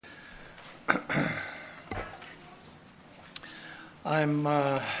I'm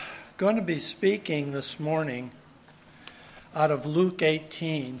going to be speaking this morning out of Luke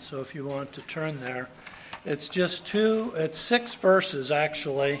 18, so if you want to turn there. It's 6 verses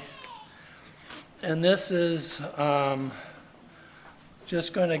actually, and this is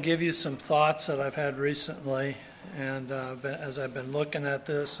just going to give you some thoughts that I've had recently, and as I've been looking at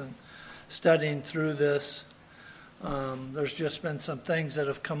this and studying through this, there's just been some things that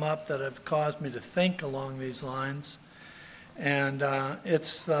have come up that have caused me to think along these lines. And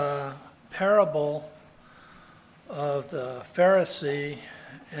it's the parable of the Pharisee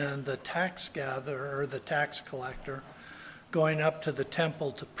and the tax gatherer, or the tax collector, going up to the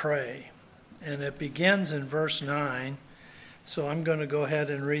temple to pray. And it begins in verse 9. So I'm going to go ahead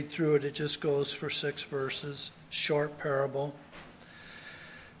and read through it. It just goes for 6 verses, short parable.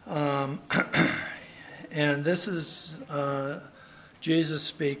 And this is Jesus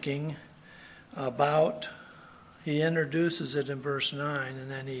speaking about. He introduces it in verse 9, and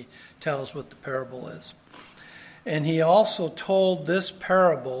then he tells what the parable is. And he also told this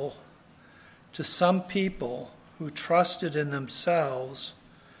parable to some people who trusted in themselves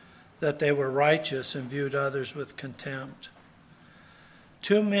that they were righteous and viewed others with contempt.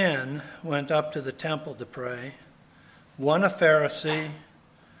 2 men went up to the temple to pray, one a Pharisee,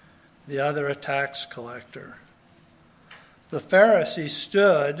 the other a tax collector. The Pharisee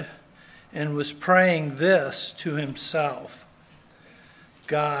stood and was praying this to himself: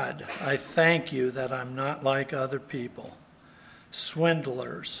 God, I thank you that I'm not like other people,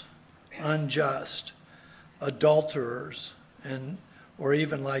 swindlers, unjust, adulterers, or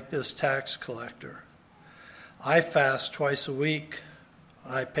even like this tax collector. I fast twice a week.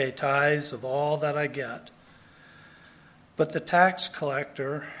 I pay tithes of all that I get. But the tax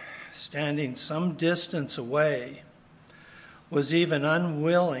collector, standing some distance away, was even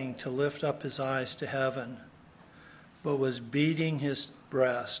unwilling to lift up his eyes to heaven, but was beating his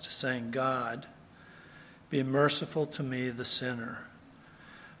breast, saying, God, be merciful to me, the sinner.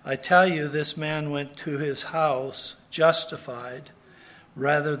 I tell you, this man went to his house justified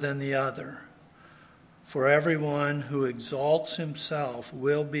rather than the other. For everyone who exalts himself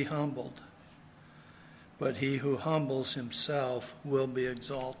will be humbled, but he who humbles himself will be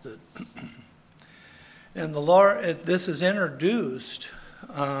exalted. And the Lord, this is introduced,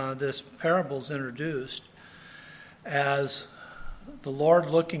 this parable is introduced as the Lord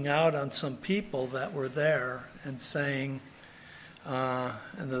looking out on some people that were there and saying, and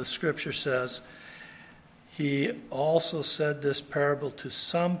the scripture says, he also said this parable to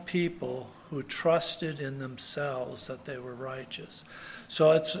some people who trusted in themselves that they were righteous.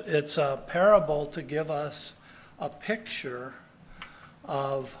 So it's a parable to give us a picture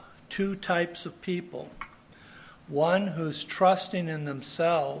of 2 types of people. One who's trusting in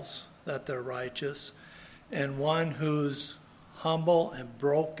themselves that they're righteous, and one who's humble and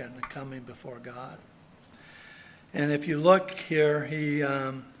broken and coming before God. And if you look here,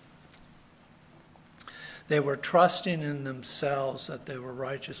 they were trusting in themselves that they were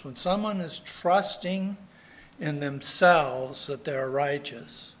righteous. When someone is trusting in themselves that they're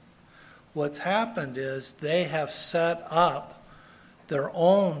righteous, what's happened is they have set up their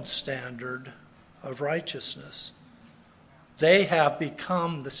own standard of righteousness. They have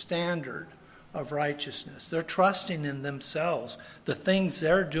become the standard of righteousness. They're trusting in themselves. The things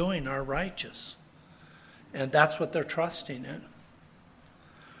they're doing are righteous. And that's what they're trusting in.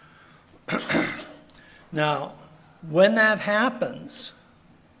 Now, when that happens,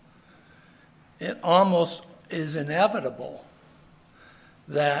 it almost is inevitable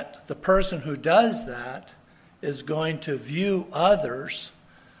that the person who does that is going to view others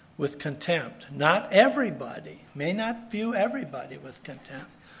with contempt. Not everybody, may not view everybody with contempt,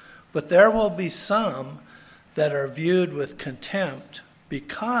 but there will be some that are viewed with contempt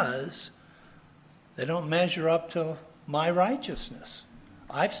because they don't measure up to my righteousness.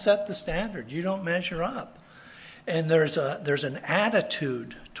 I've set the standard. You don't measure up. And there's an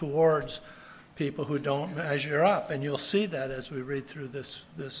attitude towards people who don't measure up, and you'll see that as we read through this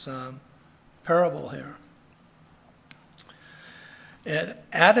parable here.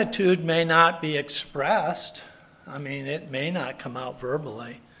 Attitude may not be expressed. I mean, it may not come out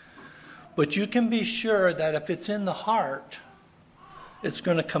verbally. But you can be sure that if it's in the heart, it's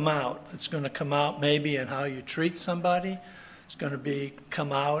going to come out. It's going to come out maybe in how you treat somebody. It's going to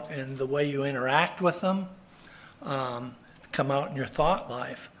come out in the way you interact with them. Come out in your thought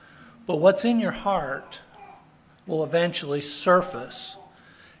life. But what's in your heart will eventually surface,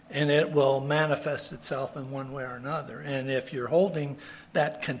 and it will manifest itself in one way or another. And if you're holding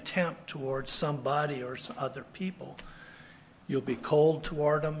that contempt towards somebody or other people, You'll be cold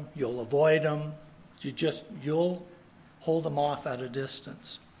toward them. You'll avoid them. You'll hold them off at a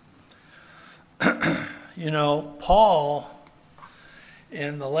distance. Paul,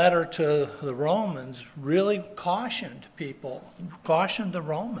 in the letter to the Romans, really cautioned the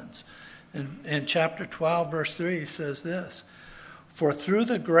Romans. In chapter 12, verse 3, he says this, "For through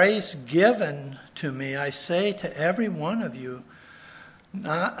the grace given to me, I say to every one of you,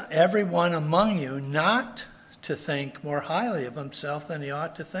 not every one among you, not to think more highly of himself than he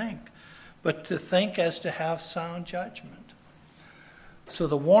ought to think, but to think as to have sound judgment." So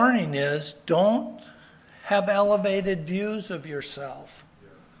the warning is, don't have elevated views of yourself.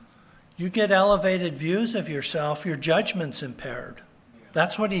 You get elevated views of yourself, your judgment's impaired.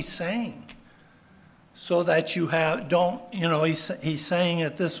 That's what he's saying. So that you he's saying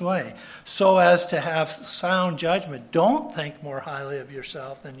it this way, so as to have sound judgment. Don't think more highly of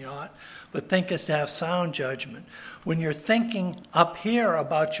yourself than you ought, but think as to have sound judgment. When you're thinking up here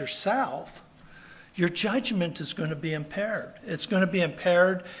about yourself, your judgment is going to be impaired. It's going to be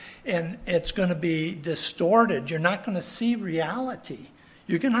impaired and it's going to be distorted. You're not going to see reality.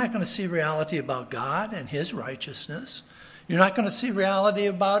 You're not going to see reality about God and his righteousness. You're not going to see reality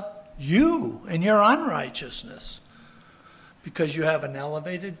about you and your unrighteousness because you have an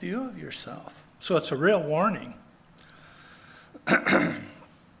elevated view of yourself. So it's a real warning.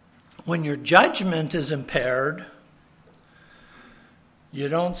 When your judgment is impaired, you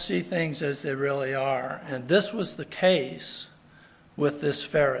don't see things as they really are. And this was the case with this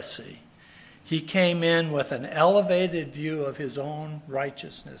Pharisee. He came in with an elevated view of his own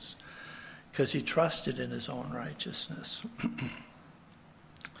righteousness because he trusted in his own righteousness.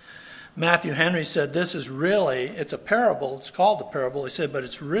 Matthew Henry said it's a parable, it's called a parable, he said, but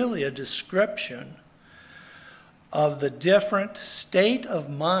it's really a description of the different state of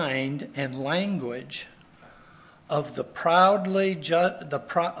mind and language of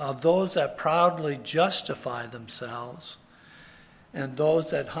of those that proudly justify themselves and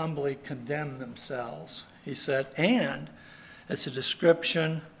those that humbly condemn themselves. He said, and it's a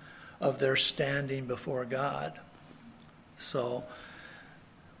description of their standing before God. So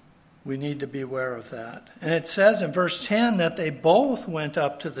we need to be aware of that. And it says in verse 10 that they both went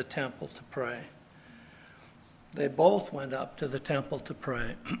up to the temple to pray. They both went up to the temple to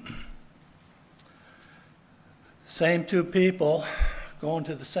pray. Same two people going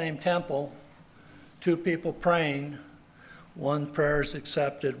to the same temple, two people praying. One prayer is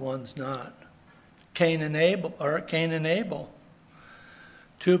accepted, one's not. Cain and Abel.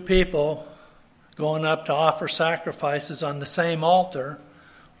 Two people going up to offer sacrifices on the same altar.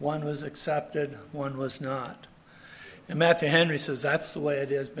 One was accepted, one was not. And Matthew Henry says that's the way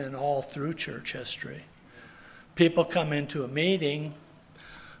it has been all through church history. People come into a meeting,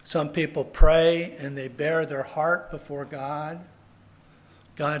 some people pray and they bare their heart before God.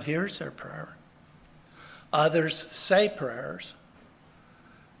 God hears their prayer. Others say prayers.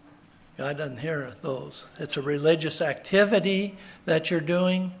 God doesn't hear those. It's a religious activity that you're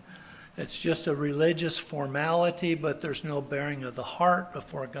doing. It's just a religious formality, but there's no bearing of the heart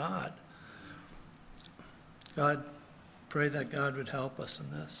before God. God, pray that God would help us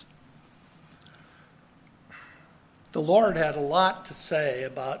in this. The Lord had a lot to say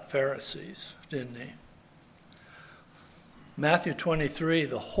about Pharisees, didn't he? Matthew 23,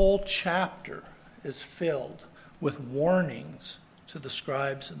 the whole chapter is filled with warnings to the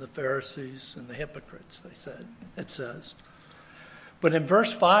scribes and the Pharisees and the hypocrites, it says. But in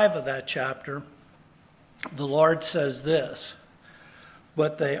verse 5 of that chapter, the Lord says this,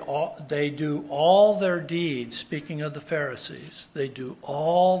 but they do all their deeds, speaking of the Pharisees, they do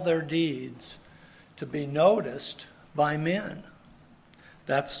all their deeds to be noticed by men.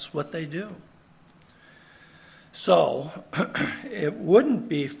 That's what they do. So, it wouldn't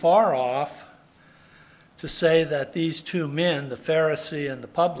be far off to say that these two men, the Pharisee and the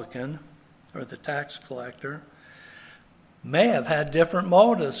publican, or the tax collector, may have had different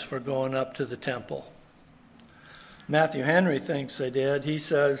motives for going up to the temple. Matthew Henry thinks they did. He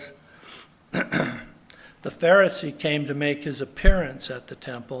says, the Pharisee came to make his appearance at the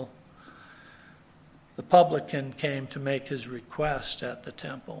temple. The publican came to make his request at the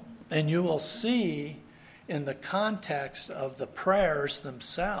temple. And you will see in the context of the prayers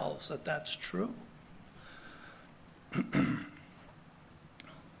themselves that that's true.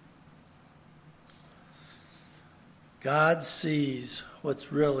 God sees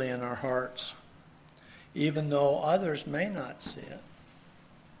what's really in our hearts, even though others may not see it.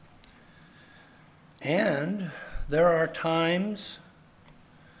 And there are times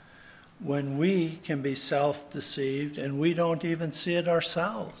when we can be self-deceived and we don't even see it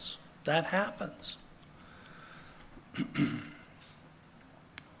ourselves. That happens.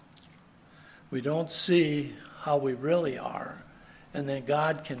 We don't see how we really are. And then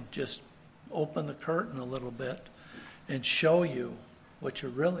God can just open the curtain a little bit and show you what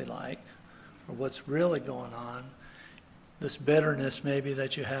you're really like or what's really going on. This bitterness maybe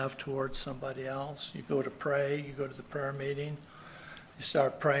that you have towards somebody else. You go to pray, you go to the prayer meeting, you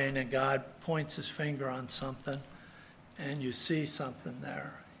start praying and God points his finger on something and you see something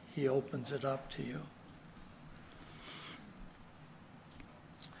there. He opens it up to you.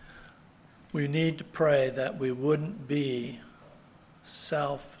 We need to pray that we wouldn't be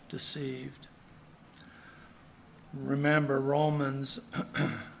self-deceived. Remember, Romans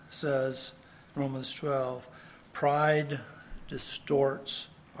says, Romans 12, pride distorts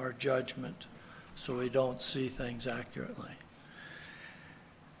our judgment so we don't see things accurately.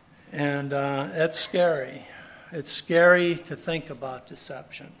 And it's scary. It's scary to think about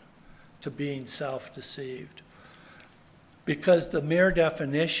deception, to being self-deceived. Because the mere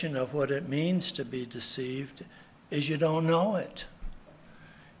definition of what it means to be deceived is you don't know it.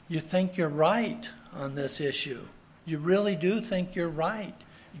 You think you're right on this issue. You really do think you're right.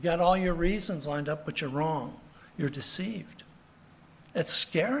 You got all your reasons lined up, but you're wrong. You're deceived. It's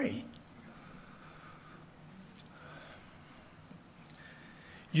scary.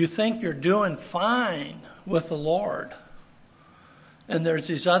 You think you're doing fine with the Lord, and there's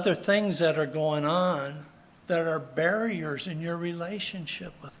these other things that are going on that are barriers in your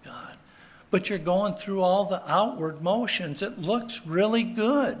relationship with God. But you're going through all the outward motions. It looks really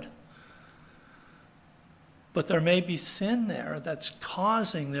good. But there may be sin there that's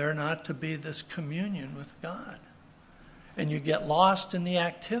causing there not to be this communion with God. And you get lost in the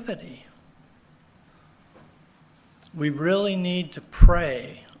activity. We really need to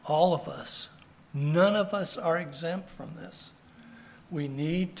pray, all of us. None of us are exempt from this. We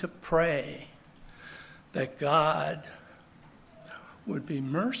need to pray that God would be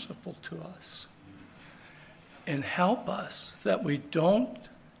merciful to us and help us, that we don't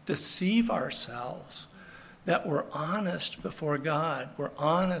deceive ourselves, that we're honest before God, we're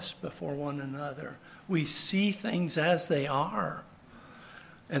honest before one another. We see things as they are,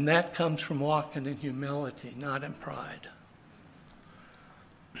 and that comes from walking in humility, not in pride.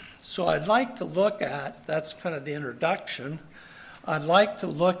 So I'd like to look at, that's kind of the introduction, I'd like to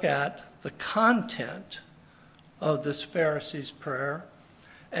look at the content of this Pharisee's prayer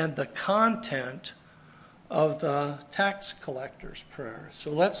and the content of the tax collector's prayer.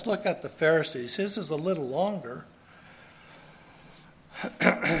 So let's look at the Pharisees. His is a little longer.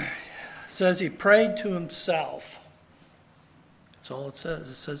 It says he prayed to himself. That's all it says.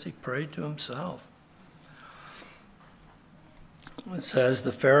 It says he prayed to himself. It says the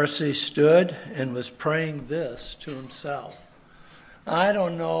Pharisee stood and was praying this to himself. I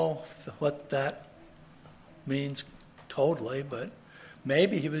don't know what that means totally, but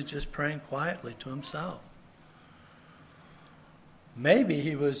maybe he was just praying quietly to himself. Maybe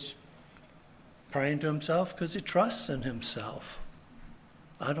he was praying to himself because he trusts in himself.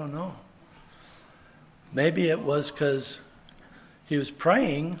 I don't know. Maybe it was because he was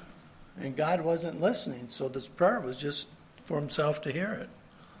praying and God wasn't listening, so this prayer was just for himself to hear it.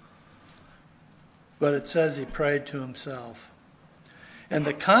 But it says he prayed to himself. And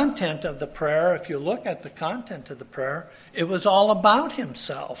the content of the prayer, if you look at the content of the prayer, it was all about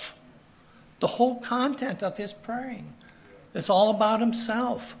himself. The whole content of his praying is all about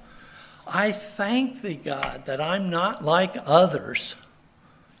himself. I thank thee, God, that I'm not like others.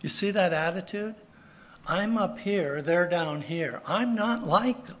 You see that attitude? I'm up here, they're down here. I'm not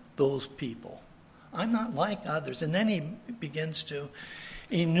like those people. I'm not like others. And then he begins to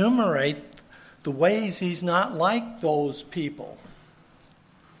enumerate the ways he's not like those people.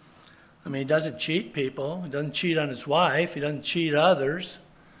 I mean, he doesn't cheat people. He doesn't cheat on his wife. He doesn't cheat others.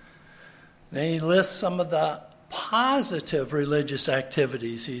 Then he lists some of the positive religious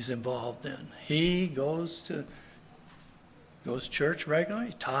activities he's involved in. He goes to church regularly.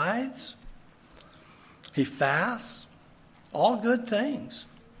 He tithes. He fasts. All good things.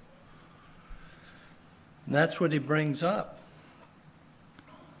 And that's what he brings up.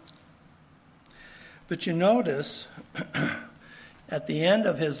 But you notice at the end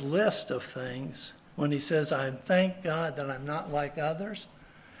of his list of things, when he says, I thank God that I'm not like others,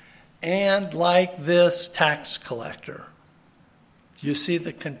 and like this tax collector. Do you see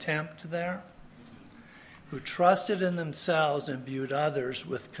the contempt there? Who trusted in themselves and viewed others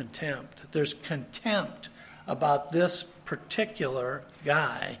with contempt. There's contempt about this particular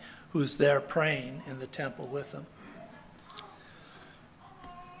guy who's there praying in the temple with them.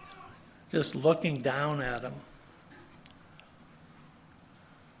 Just looking down at him.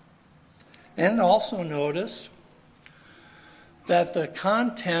 And also notice that the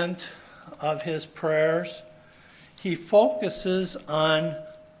content of his prayers, he focuses on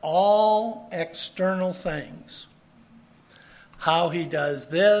all external things. How he does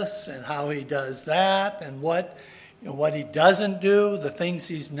this and how he does that and what he doesn't do, the things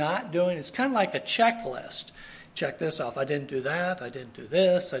he's not doing. It's kind of like a checklist. Check this off. I didn't do that. I didn't do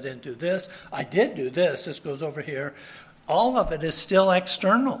this. I didn't do this. I did do this. This goes over here. All of it is still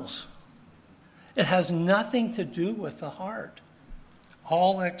externals. It has nothing to do with the heart.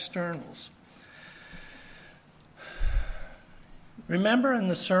 All externals. Remember in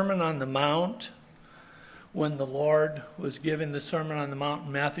the Sermon on the Mount, when the Lord was giving the Sermon on the Mount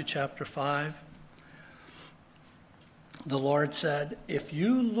in Matthew chapter 5? The Lord said, if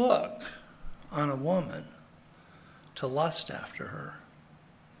you look on a woman to lust after her,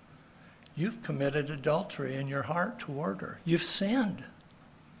 you've committed adultery in your heart toward her. You've sinned.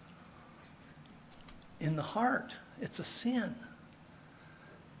 In the heart, it's a sin.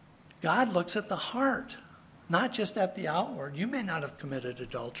 God looks at the heart, not just at the outward. You may not have committed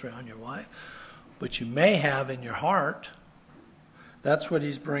adultery on your wife, but you may have in your heart. That's what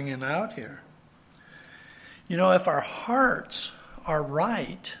he's bringing out here. You know, if our hearts are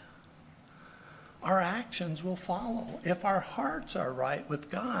right, our actions will follow. If our hearts are right with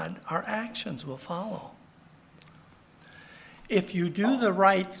God, our actions will follow. If you do the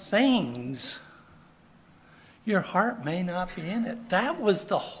right things, your heart may not be in it. That was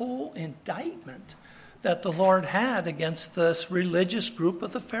the whole indictment that the Lord had against this religious group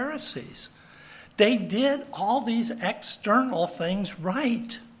of the Pharisees. They did all these external things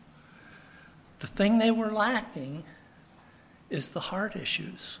right. The thing they were lacking is the heart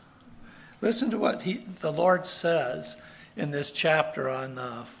issues. Listen to what the Lord says in this chapter on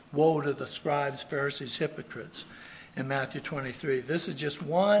the woe to the scribes, Pharisees, hypocrites in Matthew 23. This is just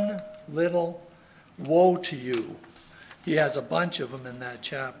one little woe to you. He has a bunch of them in that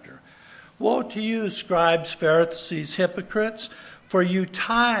chapter. Woe to you, scribes, Pharisees, hypocrites, for you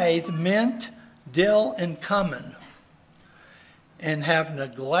tithe mint, dill, and cumin, and have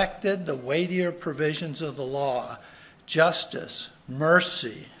neglected the weightier provisions of the law, justice,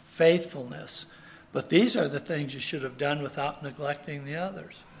 mercy, faithfulness. But these are the things you should have done without neglecting the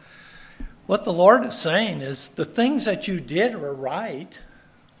others. What the Lord is saying is the things that you did were right.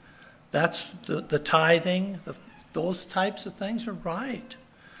 That's the tithing, those types of things are right.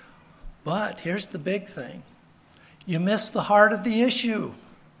 But here's the big thing. You missed the heart of the issue.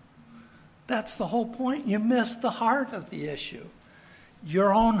 That's the whole point. You missed the heart of the issue.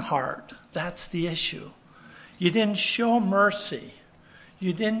 Your own heart. That's the issue. You didn't show mercy.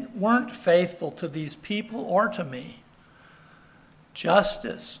 You weren't faithful to these people or to me.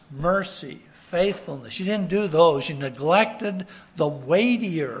 Justice, mercy, faithfulness. You didn't do those. You neglected the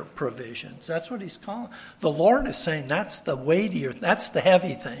weightier provisions. That's what he's calling. The Lord is saying that's the weightier, that's the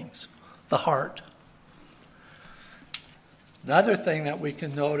heavy things, the heart. Another thing that we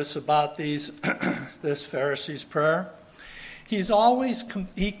can notice about this Pharisee's prayer,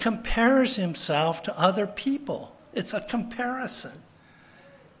 he compares himself to other people. It's a comparison.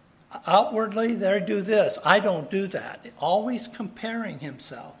 Outwardly, they do this. I don't do that. Always comparing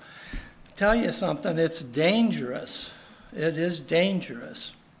himself. Tell you something, it's dangerous. It is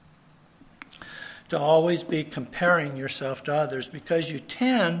dangerous to always be comparing yourself to others, because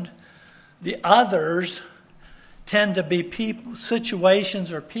the others tend to be people,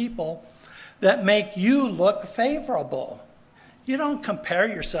 situations or people that make you look favorable. You don't compare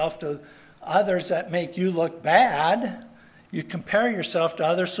yourself to others that make you look bad. You compare yourself to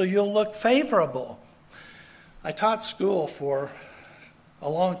others so you'll look favorable. I taught school for a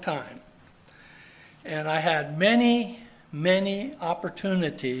long time, and I had many, many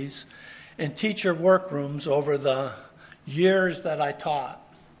opportunities in teacher workrooms over the years that I taught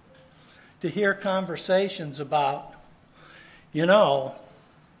to hear conversations about,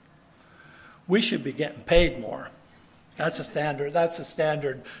 we should be getting paid more. That's a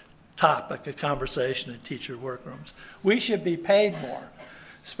standard topic of conversation in teacher workrooms. We should be paid more.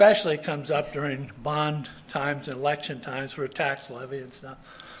 Especially it comes up during bond times and election times for a tax levy and stuff.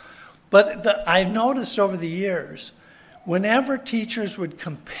 But I've noticed over the years, whenever teachers would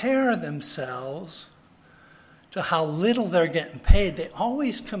compare themselves to how little they're getting paid, they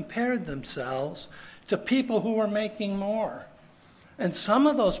always compared themselves to people who were making more. And some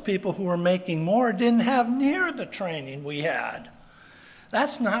of those people who were making more didn't have near the training we had.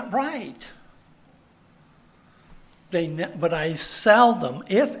 That's not right. But I seldom,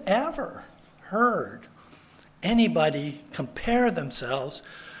 if ever, heard anybody compare themselves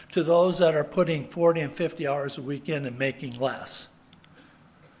to those that are putting 40 and 50 hours a week in and making less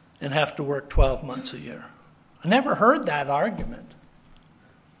and have to work 12 months a year. I never heard that argument.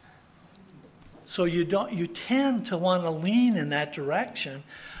 So you tend to want to lean in that direction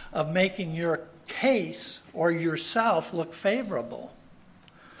of making your case or yourself look favorable.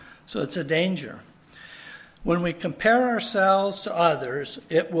 So it's a danger. When we compare ourselves to others,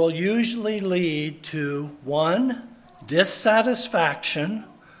 it will usually lead to 1, dissatisfaction,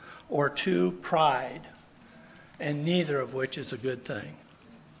 or 2, pride, and neither of which is a good thing.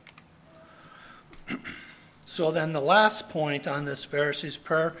 So then the last point on this Pharisee's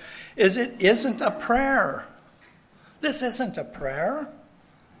prayer is it isn't a prayer. This isn't a prayer.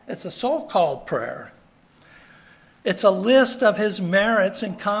 It's a so-called prayer. It's a list of his merits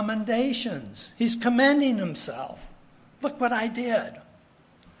and commendations. He's commending himself. Look what I did.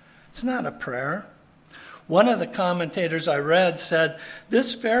 It's not a prayer. One of the commentators I read said,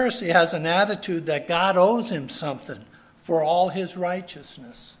 this Pharisee has an attitude that God owes him something for all his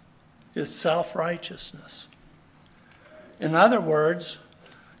righteousness, his self-righteousness. In other words,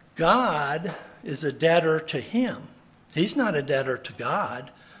 God is a debtor to him. He's not a debtor to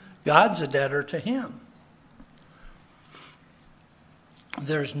God. God's a debtor to him.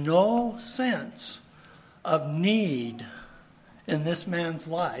 There's no sense of need in this man's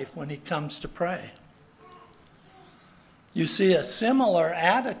life when he comes to pray. You see a similar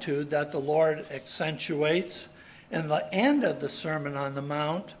attitude that the Lord accentuates in the end of the Sermon on the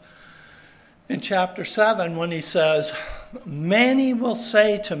Mount in chapter 7 when he says, many will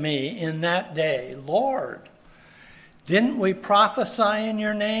say to me in that day, Lord, didn't we prophesy in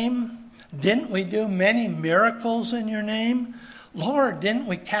your name? Didn't we do many miracles in your name? Lord, didn't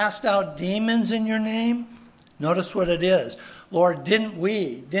we cast out demons in your name? Notice what it is. Lord, didn't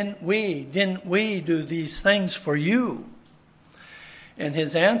we do these things for you? And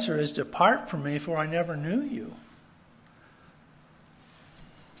his answer is, depart from me, for I never knew you.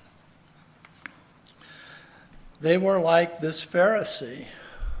 They were like this Pharisee.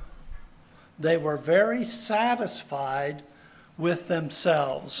 They were very satisfied with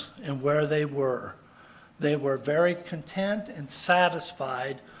themselves and where they were. They were very content and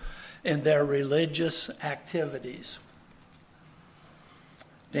satisfied in their religious activities.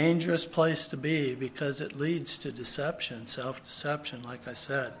 Dangerous place to be because it leads to deception, self-deception, like I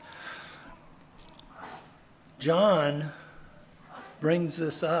said. John brings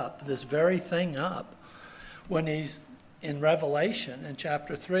this very thing up, when he's in Revelation in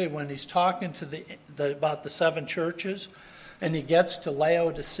chapter 3, when he's talking to about the 7 churches, and he gets to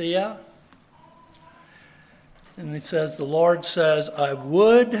Laodicea. And he says, the Lord says, I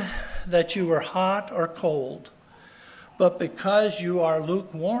would that you were hot or cold, but because you are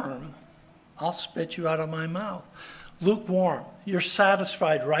lukewarm, I'll spit you out of my mouth. Lukewarm. You're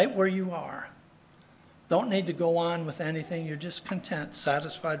satisfied right where you are. Don't need to go on with anything. You're just content,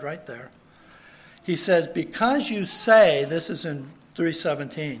 satisfied right there. He says, because you say, this is in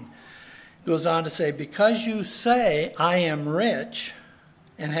 3:17, goes on to say, because you say, I am rich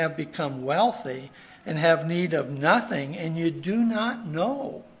and have become wealthy and have need of nothing, and you do not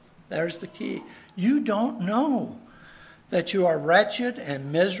know. There's the key. You don't know that you are wretched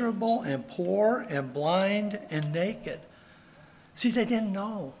and miserable and poor and blind and naked. See, they didn't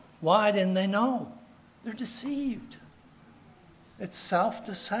know. Why didn't they know? They're deceived. It's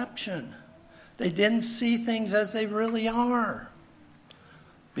self-deception. They didn't see things as they really are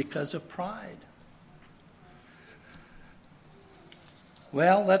because of pride.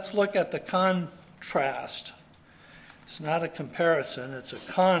 Well, let's look at the contrast. It's not a comparison, it's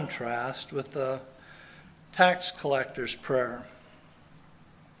a contrast with the tax collector's prayer.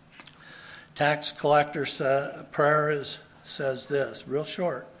 Tax collector's prayer says this, real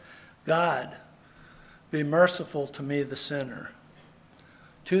short. God, be merciful to me, the sinner.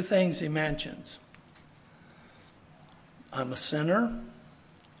 2 things he mentions. I'm a sinner.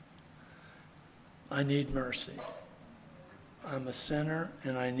 I need mercy. I'm a sinner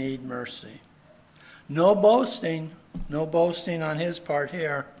and I need mercy. No boasting on his part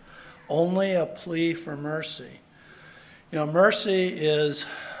here. Only a plea for mercy. You know, mercy is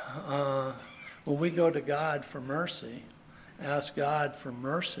when we go to God for mercy, ask God for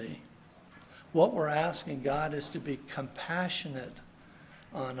mercy, what we're asking God is to be compassionate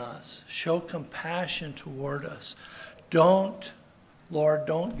on us. Show compassion toward us. Lord,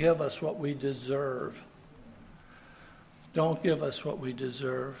 don't give us what we deserve. Don't give us what we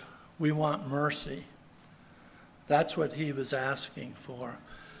deserve. We want mercy. That's what he was asking for.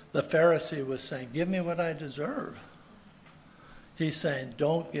 The Pharisee was saying, give me what I deserve. He's saying,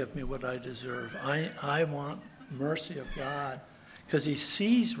 don't give me what I deserve. I want mercy of God because he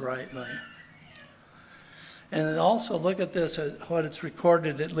sees rightly. And also look at this, what it's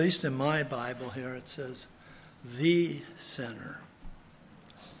recorded, at least in my Bible here. It says, the sinner.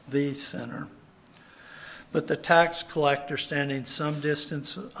 The sinner. But the tax collector, standing some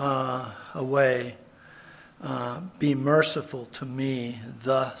distance away, be merciful to me,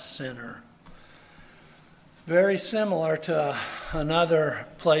 the sinner. Very similar to another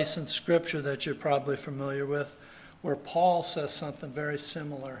place in Scripture that you're probably familiar with, where Paul says something very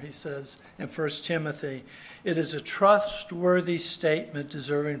similar. He says in 1 Timothy, it is a trustworthy statement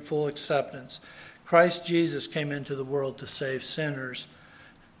deserving full acceptance. Christ Jesus came into the world to save sinners.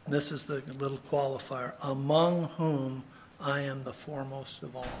 And this is the little qualifier, among whom I am the foremost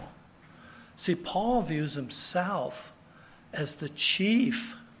of all. See, Paul views himself as the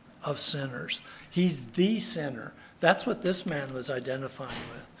chief of sinners. He's the sinner. That's what this man was identifying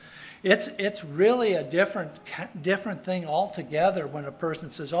with. It's really a different thing altogether when a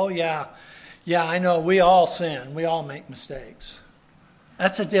person says, oh yeah, I know, we all sin. We all make mistakes.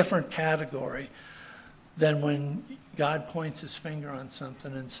 That's a different category than when God points his finger on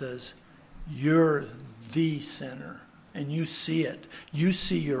something and says, you're the sinner. And you see it. You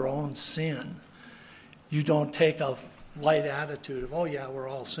see your own sin. You don't take a light attitude of, oh yeah, we're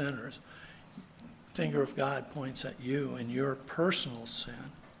all sinners. Finger of God points at you and your personal sin.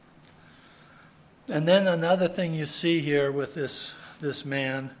 And then another thing you see here with this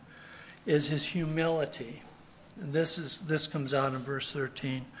man is his humility. And this comes out in verse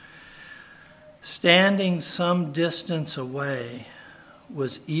 13. Standing some distance away,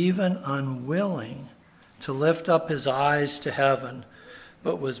 was even unwilling to lift up his eyes to heaven,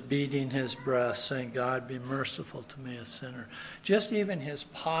 but was beating his breast, saying, God, be merciful to me, a sinner. Just even his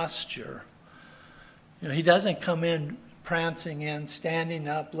posture. He doesn't come in prancing in, standing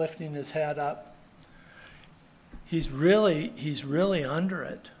up, lifting his head up. He's really under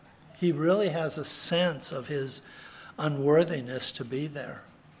it. He really has a sense of his unworthiness to be there.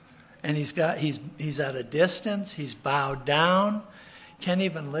 And he's at a distance, he's bowed down, can't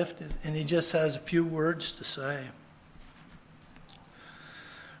even lift his, and he just has a few words to say.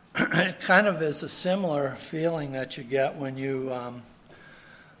 It kind of is a similar feeling that you get when you,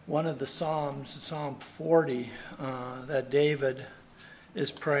 one of the Psalms, Psalm 40, that David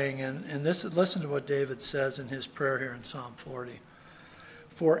is praying, and listen to what David says in his prayer here in Psalm 40.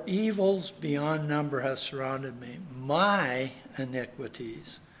 For evils beyond number have surrounded me. My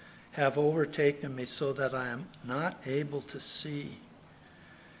iniquities have overtaken me so that I am not able to see.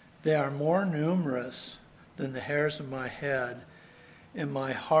 They are more numerous than the hairs of my head, and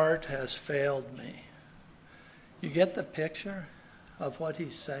my heart has failed me. You get the picture of what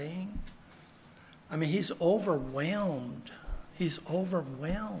he's saying? I mean, he's overwhelmed. He's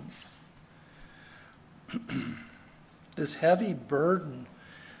overwhelmed. This heavy burden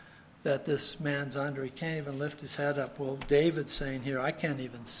that this man's under, he can't even lift his head up. Well, David's saying here, I can't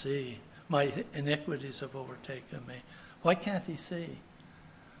even see. My iniquities have overtaken me. Why can't he see?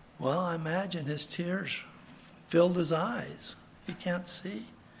 Well, I imagine his tears filled his eyes. He can't see.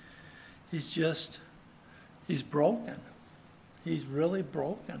 He's broken. He's really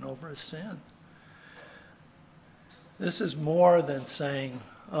broken over his sin. This is more than saying,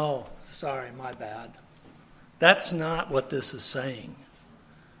 oh, sorry, my bad. That's not what this is saying.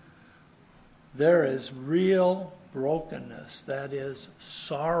 There is real brokenness, that is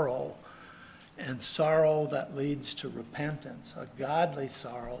sorrow, and sorrow that leads to repentance, a godly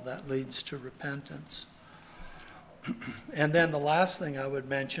sorrow that leads to repentance. And then the last thing I would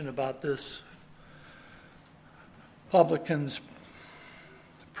mention about this publican's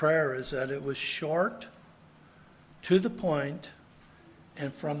prayer is that it was short, to the point,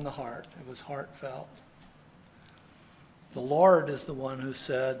 and from the heart. It was heartfelt. The Lord is the one who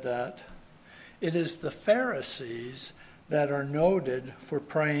said that it is the Pharisees that are noted for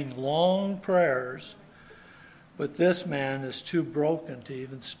praying long prayers, but this man is too broken to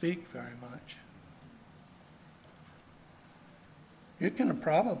even speak very much. You can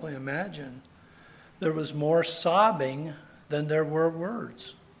probably imagine there was more sobbing than there were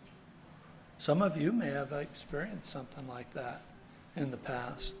words. Some of you may have experienced something like that in the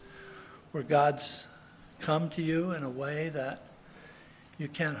past, where God's come to you in a way that you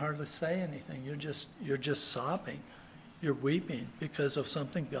can't hardly say anything. You're just sobbing. You're weeping because of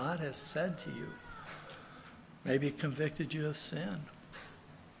something God has said to you. Maybe convicted you of sin.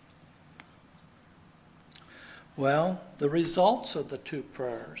 Well, the results of the two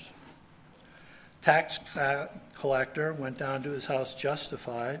prayers. Tax collector went down to his house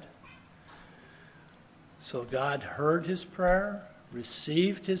justified. So God heard his prayer,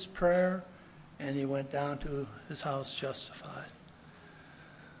 received his prayer, and he went down to his house justified.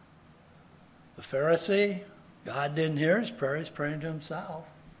 The Pharisee, God didn't hear his prayer, he's praying to himself.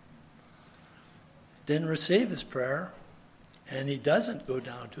 Didn't receive his prayer, and he doesn't go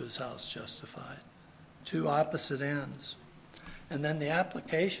down to his house justified. Two opposite ends. And then the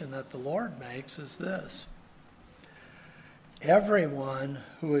application that the Lord makes is this. Everyone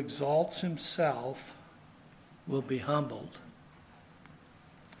who exalts himself will be humbled.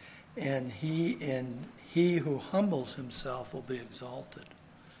 And he who humbles himself will be exalted.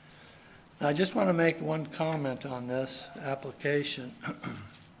 Now, I just want to make one comment on this application.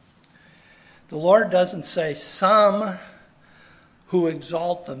 The Lord doesn't say some who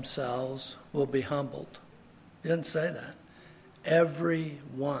exalt themselves will be humbled. He didn't say that.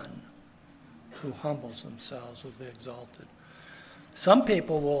 Everyone who humbles themselves will be exalted. Some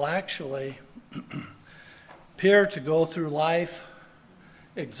people will actually appear to go through life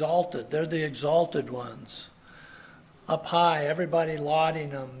exalted. They're the exalted ones. Up high, everybody lauding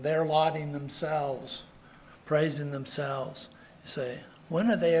them. They're lauding themselves, praising themselves. You say, when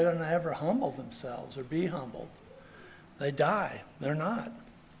are they going to ever humble themselves or be humbled? They die. They're not.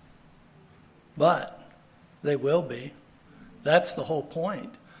 But they will be. That's the whole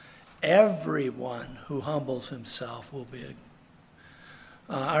point. Everyone who humbles himself will be,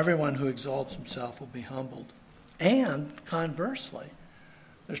 everyone who exalts himself will be humbled. And conversely,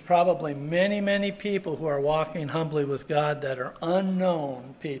 there's probably many, many people who are walking humbly with God that are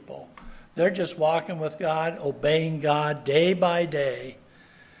unknown people. They're just walking with God, obeying God day by day.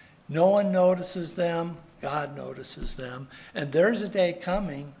 No one notices them. God notices them. And there's a day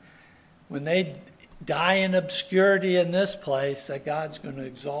coming when they die in obscurity in this place that God's going to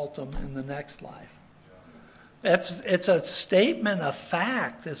exalt them in the next life. It's a statement of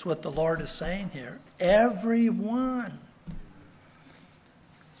fact, is what the Lord is saying here. Everyone.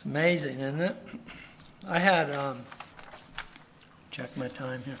 It's amazing, isn't it? I had, check my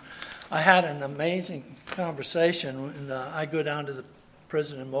time here. I had an amazing conversation when I go down to the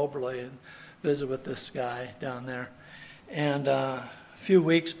prison in Moberly and visit with this guy down there. And a few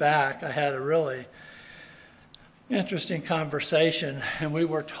weeks back, I had a really interesting conversation, and we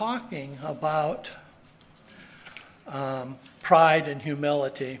were talking about pride and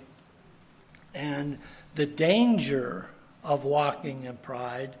humility and the danger of walking in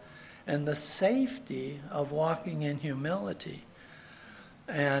pride and the safety of walking in humility.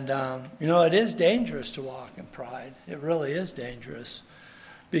 And, it is dangerous to walk in pride. It really is dangerous.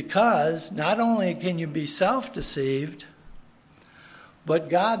 Because not only can you be self-deceived, but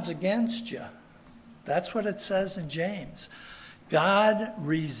God's against you. That's what it says in James. God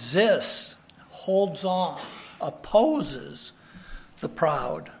resists, holds off, opposes the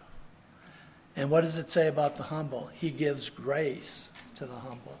proud. And what does it say about the humble? He gives grace to the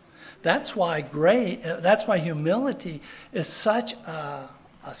humble. That's why humility is such a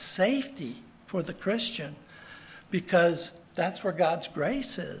safety for the Christian, because that's where God's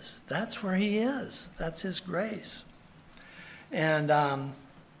grace is. That's where he is. That's his grace. And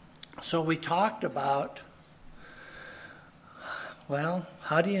so we talked about, well,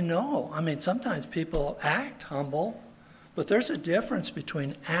 how do you know? I mean, sometimes people act humble, but there's a difference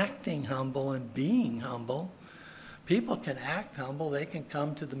between acting humble and being humble. People can act humble. They can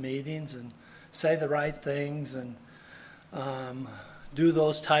come to the meetings and say the right things and do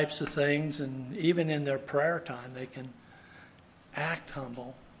those types of things. And even in their prayer time, they can act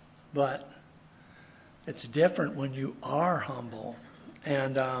humble. But it's different when you are humble.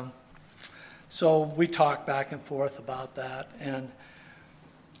 And so we talked back and forth about that. And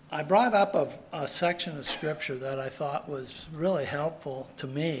I brought up a section of Scripture that I thought was really helpful to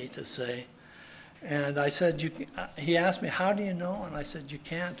me to say. And I said, he asked me, how do you know? And I said, you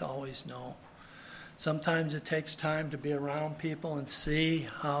can't always know. Sometimes it takes time to be around people and see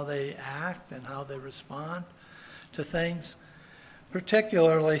how they act and how they respond to things,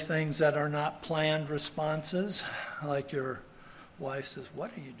 particularly things that are not planned responses, like your wife says,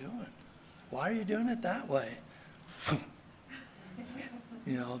 what are you doing? Why are you doing it that way?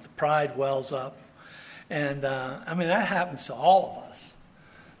 The pride wells up. And, that happens to all of us.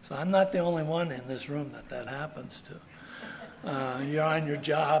 So I'm not the only one in this room that happens to. You're on your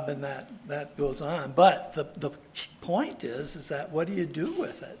job and that goes on. But the point is that what do you do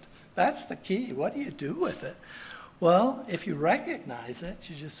with it? That's the key. What do you do with it? Well, if you recognize it,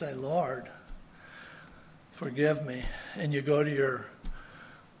 you just say, Lord, forgive me. And you go to your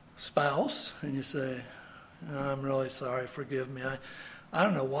spouse and you say, I'm really sorry, forgive me. I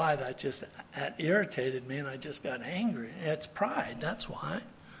don't know why that irritated me and I just got angry. It's pride, that's why.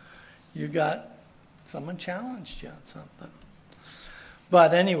 Someone challenged you on something.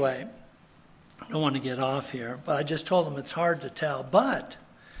 But anyway, I don't want to get off here, but I just told them it's hard to tell. But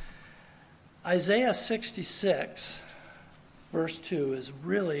Isaiah 66, verse 2 is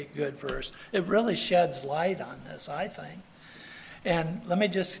really a good verse. It really sheds light on this, I think. And let me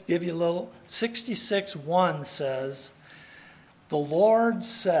just give you a little. 66:1 says, "The Lord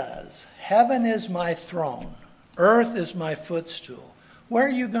says, heaven is my throne, earth is my footstool. Where are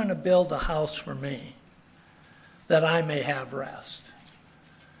you going to build a house for me, that I may have rest?"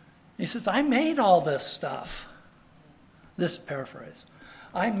 He says, I made all this stuff. This paraphrase.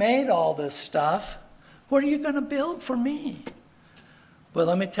 I made all this stuff. What are you going to build for me? But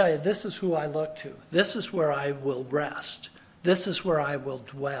let me tell you, this is who I look to. This is where I will rest. This is where I will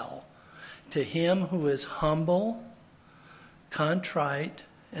dwell. To him who is humble, contrite,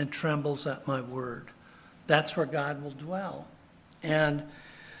 and trembles at my word. That's where God will dwell. And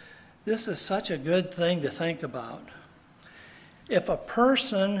this is such a good thing to think about. If a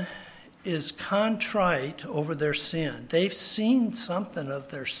person is contrite over their sin, they've seen something of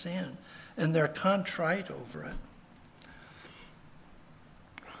their sin, and they're contrite over it.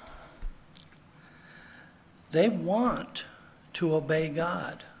 They want to obey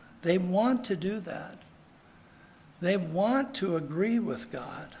God. They want to do that. They want to agree with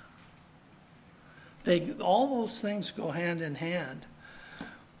God. All those things go hand in hand.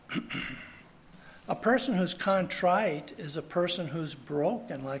 A person who's contrite is a person who's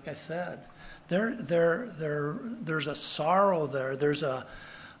broken, like I said. There's a sorrow there. There's a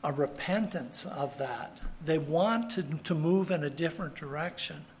repentance of that. They want to move in a different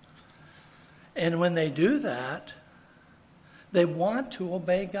direction. And when they do that, they want to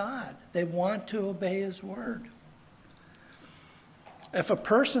obey God. They want to obey his word. If a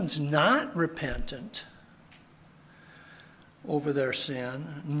person's not repentant over their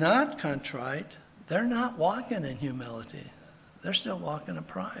sin, not contrite, they're not walking in humility. They're still walking in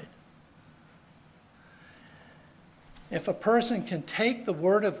pride. If a person can take the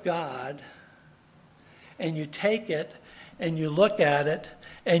word of God and you take it and you look at it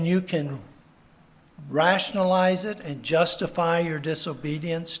and you can rationalize it and justify your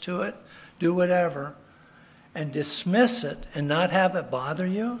disobedience to it, do whatever, and dismiss it and not have it bother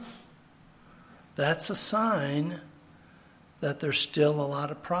you, that's a sign that there's still a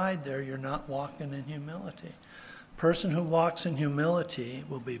lot of pride there. You're not walking in humility. A person who walks in humility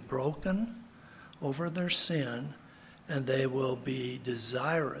will be broken over their sin, and they will be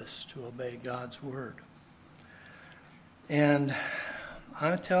desirous to obey God's word. And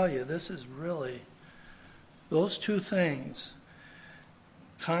I tell you, this is really, those two things,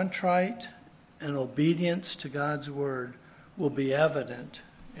 contrite and obedience to God's word, will be evident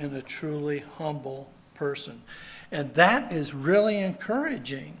in a truly humble person. And that is really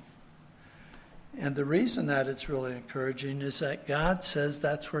encouraging. And the reason that it's really encouraging is that God says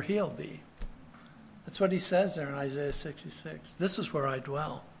that's where he'll be. That's what he says there in Isaiah 66. This is where I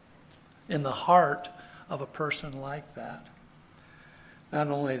dwell, in the heart of a person like that. Not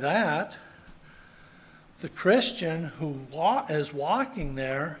only that, the Christian who is walking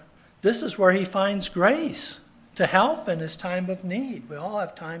there, this is where he finds grace to help in his time of need. We all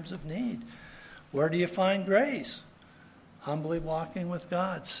have times of need. Where do you find grace? Humbly walking with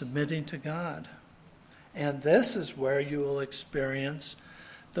God, submitting to God. And this is where you will experience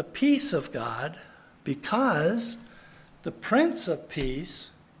the peace of God, because the Prince of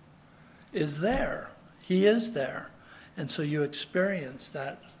Peace is there. He is there. And so you experience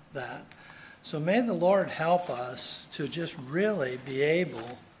that. So may the Lord help us to just really be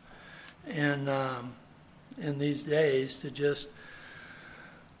able in these days to just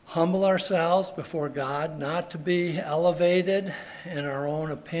humble ourselves before God, not to be elevated in our own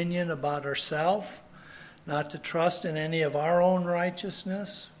opinion about ourselves, not to trust in any of our own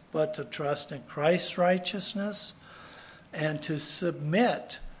righteousness, but to trust in Christ's righteousness, and to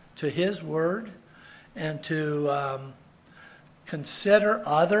submit to his word, and to consider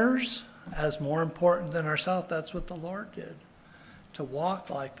others as more important than ourselves. That's what the Lord did, to walk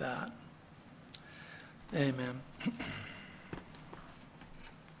like that. Amen.